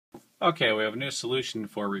Okay, we have a new solution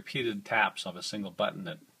for repeated taps of a single button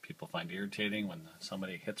that people find irritating when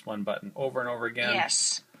somebody hits one button over and over again.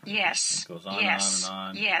 Yes. Yes. It goes on Yes. and on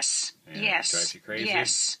and on. Yes. And Yes. it drives you crazy.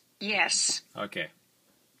 Yes. Yes. Okay,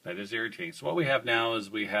 that is irritating. So what we have now is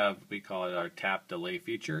we call it our tap delay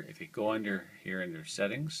feature. If you go under here under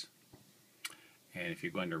settings, and if you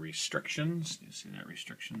go under restrictions, you see that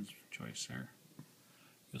restrictions choice there?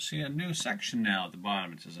 You'll see a new section now at the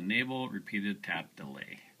bottom. It says enable repeated tap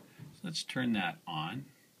delay. So let's turn that on.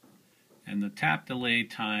 And the tap delay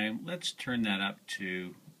time, let's turn that up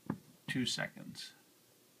to 2 seconds.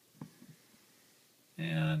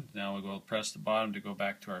 And now we'll go press the bottom to go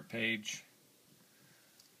back to our page.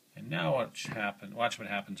 And now watch what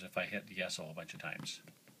happens if I hit yes a whole bunch of times.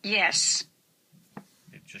 Yes.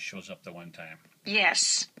 It just shows up the one time.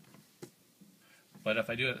 Yes. But if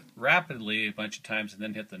I do it rapidly a bunch of times and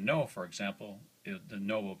then hit the no, for example, the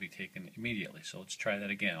no will be taken immediately. So let's try that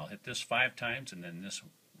again. I'll hit this 5 times and then this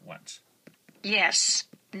once. Yes.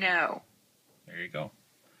 No. There you go.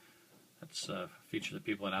 That's a feature that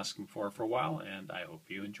people have been asking for a while, and I hope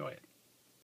you enjoy it.